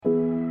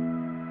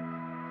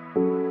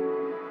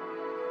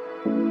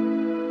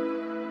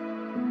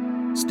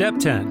Step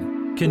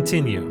 10.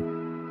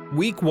 Continue.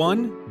 Week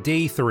 1,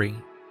 Day 3.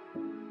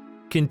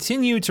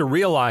 Continue to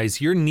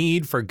realize your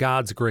need for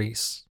God's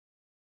grace.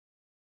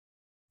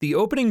 The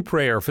opening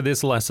prayer for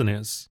this lesson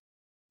is,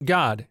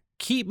 God,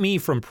 keep me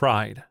from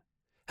pride.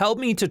 Help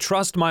me to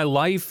trust my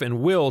life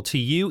and will to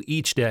you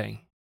each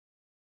day.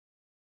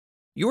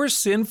 Your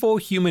sinful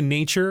human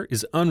nature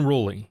is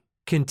unruly,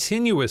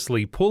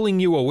 continuously pulling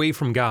you away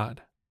from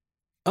God.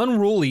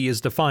 Unruly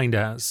is defined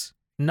as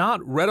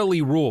not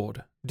readily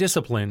ruled,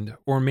 disciplined,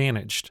 or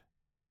managed.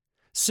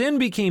 Sin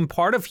became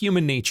part of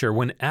human nature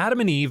when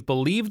Adam and Eve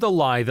believed the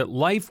lie that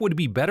life would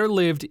be better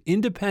lived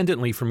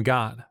independently from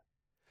God.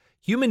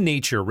 Human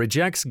nature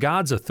rejects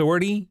God's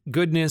authority,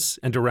 goodness,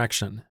 and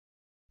direction.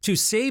 To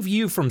save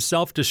you from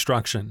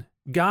self-destruction,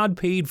 God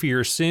paid for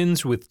your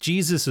sins with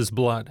Jesus'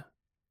 blood.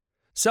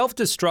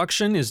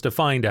 Self-destruction is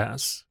defined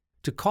as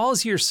to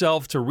cause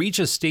yourself to reach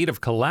a state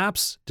of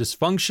collapse,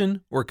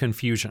 dysfunction, or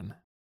confusion.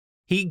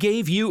 He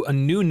gave you a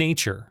new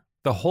nature,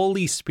 the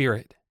Holy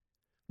Spirit.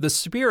 The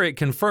Spirit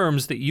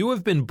confirms that you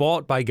have been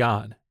bought by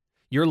God.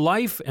 Your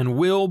life and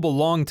will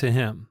belong to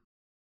Him.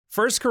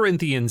 1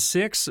 Corinthians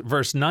 6,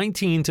 verse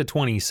 19 to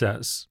 20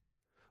 says,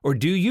 Or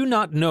do you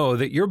not know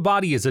that your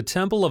body is a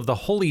temple of the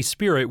Holy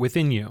Spirit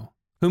within you,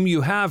 whom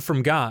you have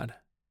from God?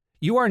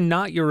 You are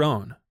not your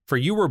own, for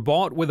you were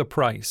bought with a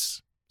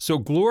price. So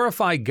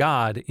glorify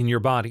God in your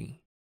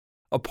body.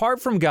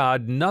 Apart from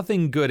God,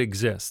 nothing good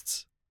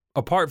exists.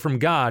 Apart from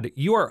God,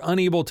 you are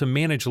unable to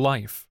manage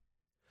life.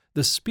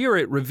 The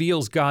Spirit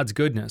reveals God's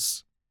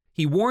goodness.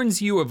 He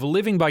warns you of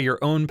living by your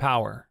own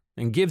power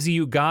and gives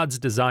you God's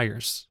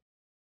desires.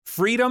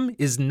 Freedom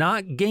is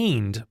not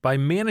gained by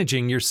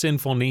managing your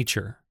sinful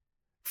nature.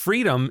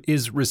 Freedom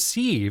is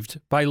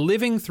received by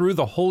living through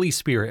the Holy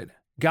Spirit,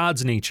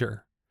 God's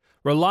nature,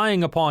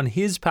 relying upon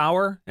His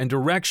power and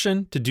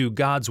direction to do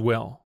God's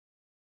will.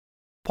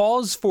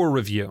 Pause for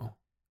review.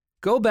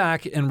 Go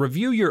back and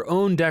review your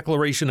own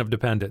declaration of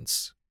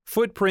dependence,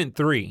 footprint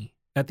 3,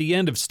 at the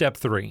end of step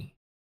 3.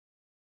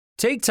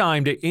 Take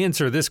time to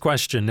answer this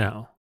question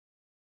now.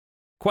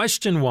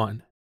 Question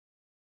 1.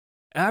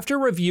 After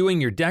reviewing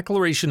your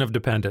declaration of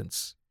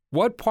dependence,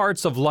 what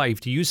parts of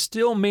life do you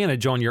still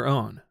manage on your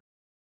own?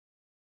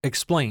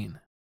 Explain.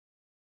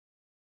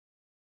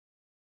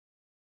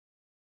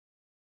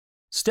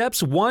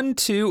 Steps 1,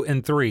 2,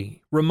 and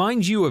 3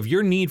 remind you of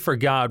your need for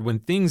God when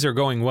things are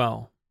going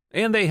well,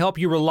 and they help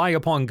you rely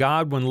upon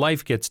God when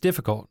life gets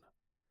difficult.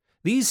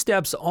 These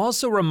steps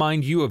also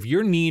remind you of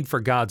your need for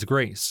God's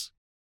grace.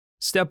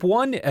 Step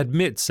 1,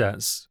 Admit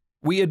says,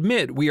 We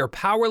admit we are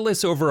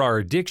powerless over our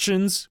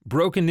addictions,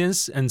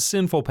 brokenness, and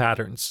sinful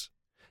patterns,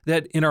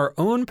 that in our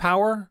own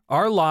power,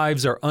 our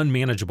lives are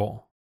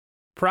unmanageable.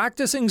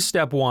 Practicing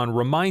Step 1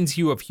 reminds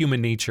you of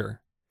human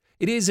nature.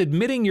 It is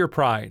admitting your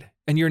pride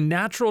and your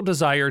natural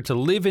desire to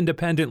live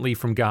independently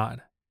from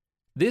God.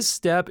 This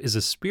step is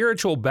a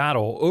spiritual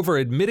battle over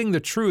admitting the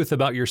truth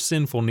about your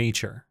sinful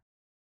nature.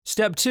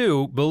 Step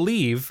 2,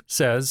 Believe,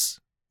 says,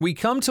 We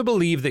come to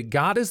believe that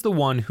God is the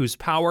one whose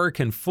power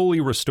can fully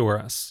restore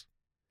us.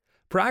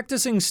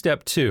 Practicing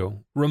Step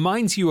 2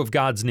 reminds you of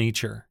God's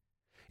nature.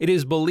 It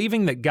is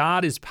believing that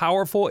God is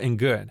powerful and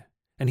good,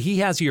 and He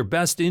has your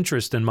best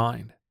interest in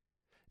mind.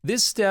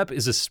 This step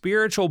is a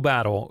spiritual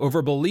battle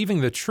over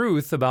believing the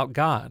truth about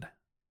God.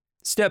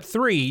 Step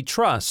 3,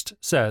 Trust,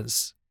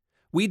 says,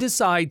 We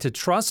decide to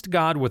trust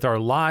God with our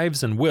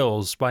lives and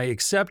wills by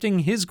accepting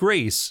His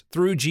grace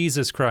through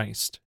Jesus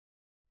Christ.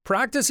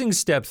 Practicing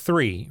Step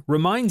 3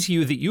 reminds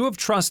you that you have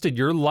trusted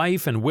your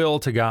life and will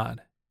to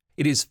God.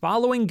 It is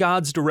following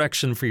God's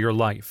direction for your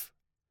life.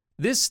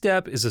 This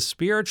step is a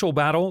spiritual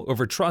battle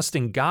over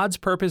trusting God's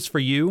purpose for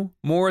you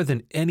more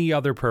than any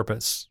other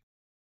purpose.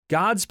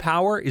 God's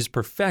power is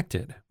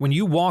perfected when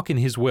you walk in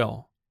His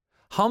will.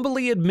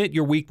 Humbly admit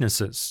your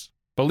weaknesses.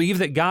 Believe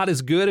that God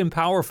is good and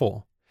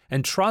powerful,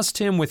 and trust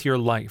Him with your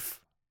life.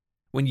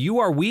 When you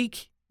are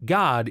weak,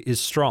 God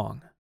is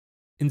strong.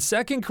 In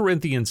 2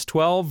 Corinthians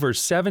 12, verse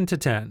 7 to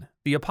 10,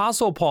 the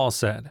Apostle Paul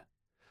said,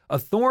 A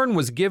thorn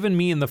was given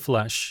me in the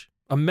flesh,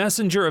 a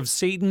messenger of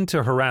Satan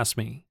to harass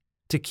me,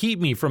 to keep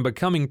me from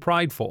becoming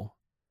prideful.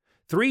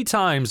 3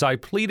 times I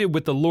pleaded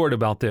with the Lord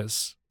about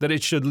this, that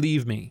it should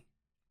leave me.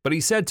 But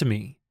He said to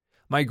me,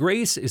 My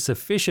grace is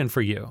sufficient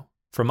for you,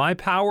 for my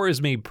power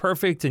is made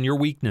perfect in your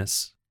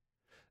weakness.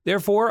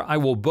 Therefore I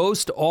will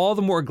boast all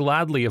the more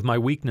gladly of my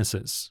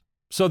weaknesses,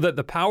 so that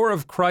the power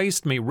of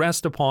Christ may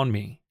rest upon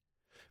me.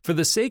 For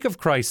the sake of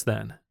Christ,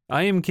 then,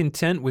 I am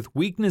content with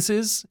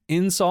weaknesses,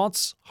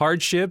 insults,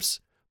 hardships,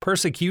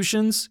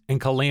 persecutions,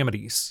 and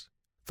calamities.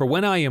 For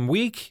when I am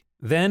weak,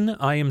 then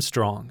I am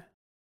strong.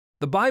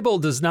 The Bible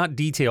does not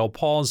detail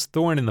Paul's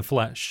thorn in the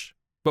flesh,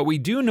 but we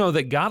do know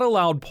that God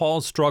allowed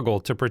Paul's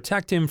struggle to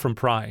protect him from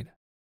pride.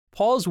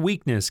 Paul's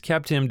weakness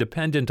kept him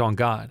dependent on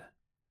God.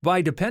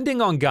 By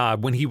depending on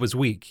God when he was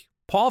weak,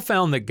 Paul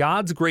found that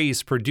God's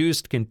grace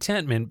produced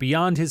contentment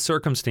beyond his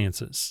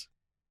circumstances.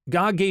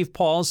 God gave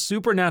Paul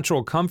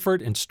supernatural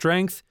comfort and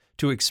strength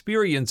to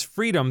experience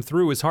freedom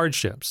through his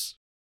hardships.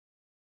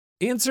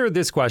 Answer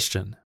this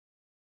question.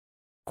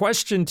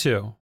 Question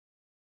 2.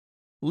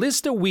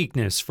 List a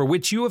weakness for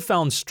which you have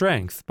found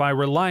strength by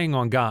relying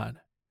on God,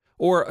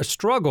 or a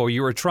struggle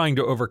you are trying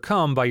to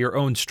overcome by your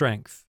own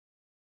strength.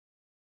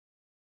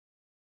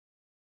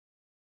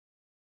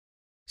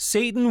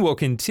 Satan will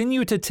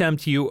continue to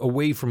tempt you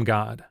away from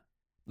God.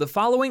 The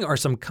following are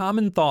some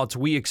common thoughts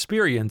we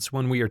experience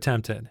when we are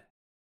tempted.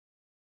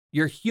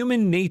 Your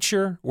human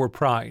nature or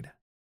pride.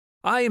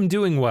 I am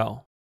doing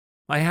well.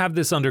 I have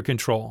this under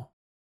control.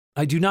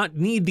 I do not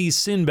need these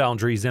sin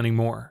boundaries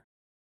anymore.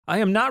 I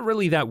am not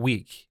really that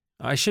weak.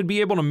 I should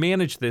be able to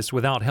manage this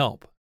without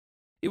help.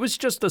 It was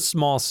just a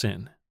small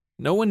sin.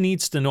 No one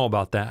needs to know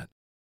about that.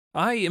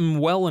 I am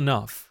well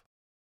enough.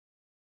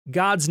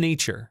 God's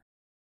nature.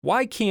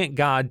 Why can't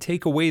God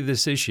take away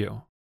this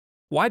issue?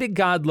 Why did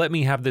God let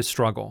me have this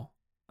struggle?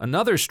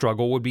 Another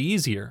struggle would be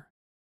easier.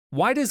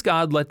 Why does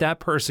God let that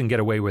person get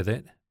away with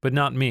it, but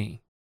not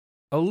me?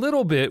 A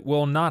little bit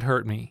will not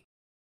hurt me.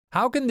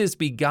 How can this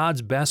be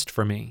God's best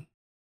for me?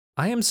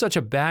 I am such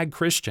a bad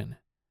Christian.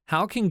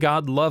 How can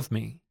God love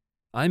me?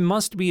 I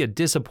must be a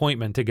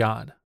disappointment to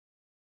God.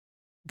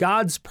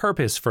 God's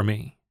purpose for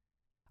me.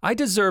 I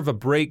deserve a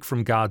break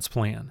from God's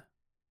plan.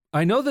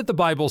 I know that the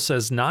Bible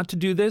says not to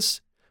do this,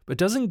 but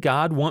doesn't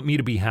God want me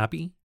to be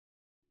happy?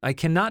 I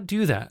cannot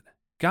do that.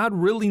 God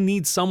really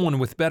needs someone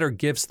with better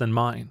gifts than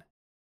mine.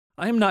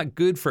 I am not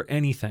good for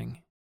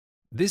anything.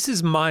 This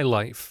is my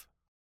life.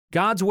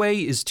 God's way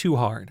is too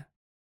hard.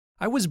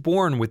 I was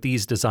born with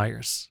these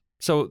desires,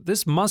 so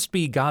this must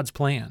be God's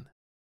plan.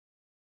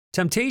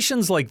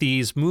 Temptations like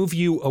these move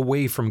you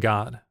away from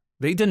God.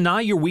 They deny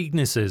your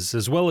weaknesses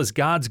as well as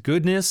God's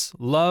goodness,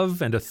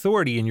 love, and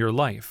authority in your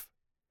life.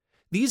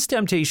 These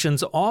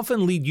temptations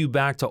often lead you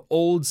back to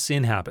old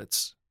sin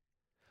habits.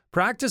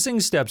 Practicing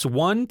steps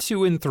 1,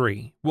 2, and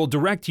 3 will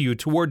direct you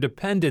toward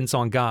dependence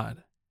on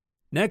God.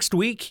 Next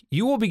week,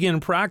 you will begin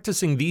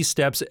practicing these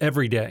steps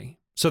every day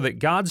so that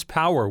God's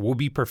power will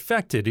be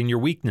perfected in your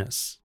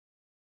weakness.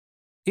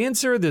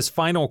 Answer this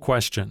final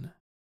question.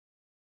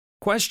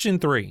 Question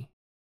 3.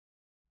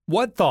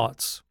 What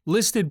thoughts,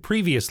 listed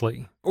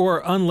previously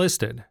or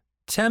unlisted,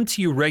 tempt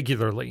you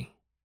regularly?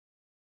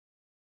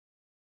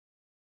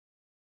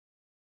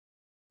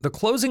 The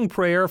closing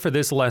prayer for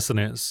this lesson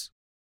is,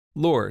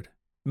 Lord,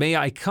 may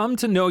I come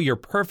to know your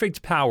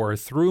perfect power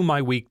through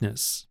my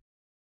weakness.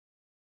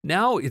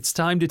 Now it's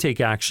time to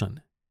take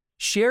action.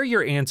 Share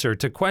your answer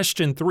to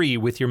question 3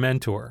 with your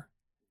mentor.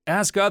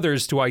 Ask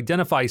others to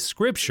identify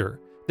scripture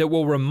that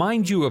will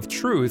remind you of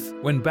truth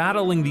when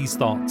battling these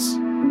thoughts.